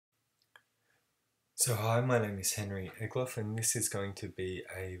So hi, my name is Henry Egloff, and this is going to be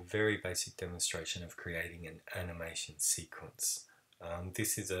a very basic demonstration of creating an animation sequence.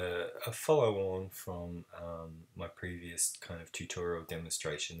 This is a follow-on from my previous kind of tutorial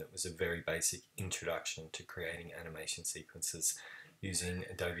demonstration that was a very basic introduction to creating animation sequences using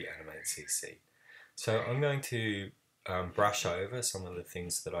Adobe Animate CC. So I'm going to brush over some of the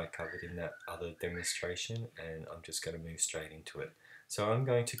things that I covered in that other demonstration, and I'm just going to move straight into it. So I'm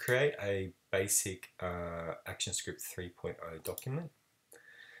going to create a basic Actionscript 3.0 document,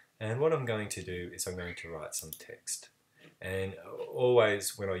 and what I'm going to do is I'm going to write some text. And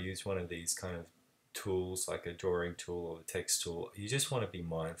always when I use one of these kind of tools like a drawing tool or a text tool, you just want to be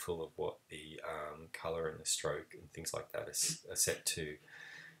mindful of what the color and the stroke and things like that are set to.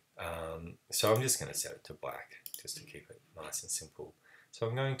 So I'm just going to set it to black just to keep it nice and simple. So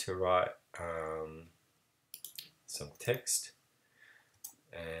I'm going to write some text,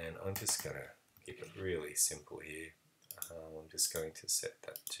 and I'm just going to keep it really simple here. I'm just going to set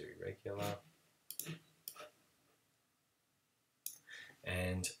that to regular.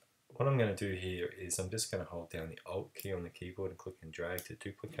 And what I'm going to do here is I'm just going to hold down the Alt key on the keyboard and click and drag to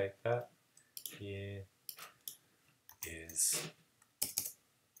duplicate that. Here is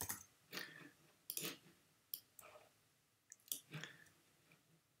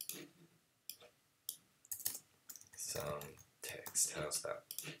some text. How's that?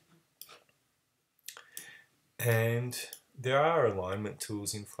 And there are alignment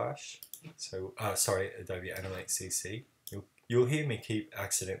tools in Flash. So, Adobe Animate CC. You'll hear me keep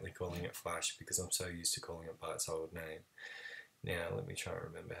accidentally calling it Flash because I'm so used to calling it by its old name. Now, let me try and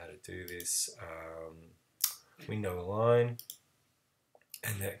remember how to do this. Window align,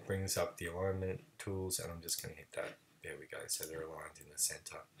 and that brings up the alignment tools, and I'm just going to hit that. There we go. So they're aligned in the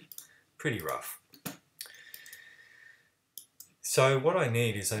center. Pretty rough. So what I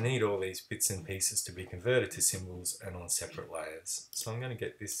need is I need all these bits and pieces to be converted to symbols and on separate layers. So I'm going to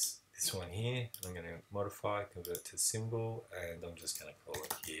get this one here, and I'm going to modify, convert to symbol, and I'm just going to call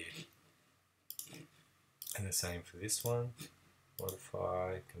it here. And the same for this one,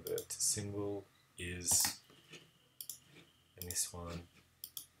 modify, convert to symbol is, and this one,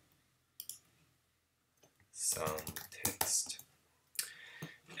 some text.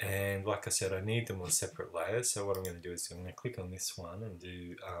 And like I said, I need them on separate layers, so what I'm going to do is I'm going to click on this one and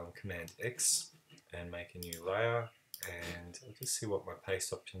do Command X and make a new layer, and I'll just see what my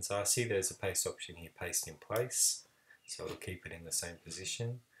paste options are. See, there's a paste option here, paste in place, so it'll keep it in the same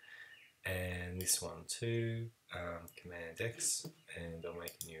position. And this one too, Command X, and I'll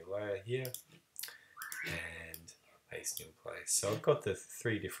make a new layer here and paste in place. So I've got the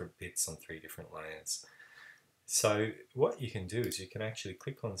three different bits on three different layers. So what you can do is you can actually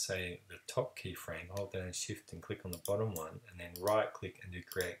click on, say, the top keyframe, hold down Shift and click on the bottom one, and then right click and do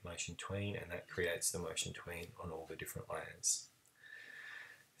Create Motion Tween, and that creates the motion tween on all the different layers.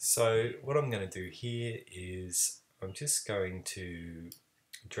 So what I'm going to do here is I'm just going to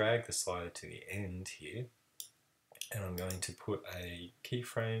drag the slider to the end here, and I'm going to put a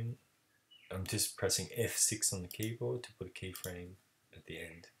keyframe. I'm just pressing F6 on the keyboard to put a keyframe at the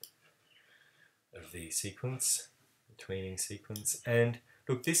end of the sequence, the tweening sequence. And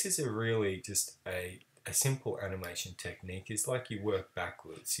look, this is a really just a simple animation technique. It's like you work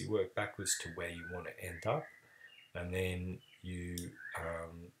backwards. You work backwards to where you want to end up, and then you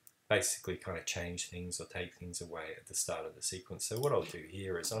basically kind of change things or take things away at the start of the sequence. So what I'll do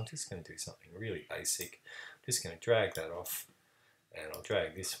here is I'm just going to do something really basic. I'm just going to drag that off, and I'll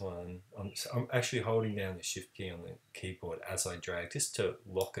drag this one. I'm actually holding down the Shift key on the keyboard as I drag, just to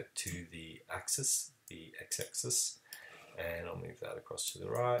lock it to the axis, the x-axis, and I'll move that across to the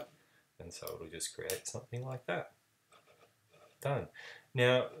right, and so it'll just create something like that. Done.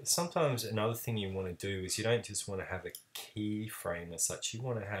 Now, sometimes another thing you want to do is you don't just want to have a keyframe as such, you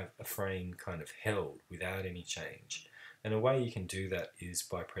want to have a frame kind of held without any change. And a way you can do that is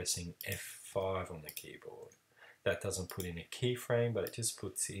by pressing F5 on the keyboard. That doesn't put in a keyframe, but it just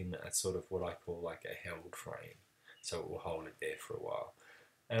puts in a sort of what I call like a held frame. So it will hold it there for a while.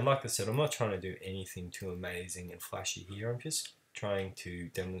 And like I said, I'm not trying to do anything too amazing and flashy here. I'm just trying to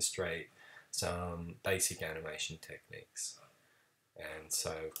demonstrate some basic animation techniques. And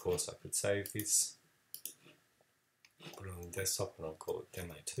so, of course, I could save this, put it on the desktop, and I'll call it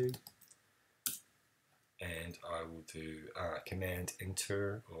Demo 2. And I will do Command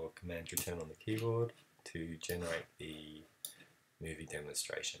Enter or Command Return on the keyboard to generate the movie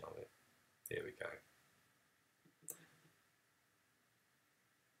demonstration of it. There we go.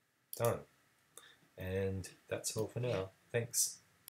 Done. And that's all for now. Thanks.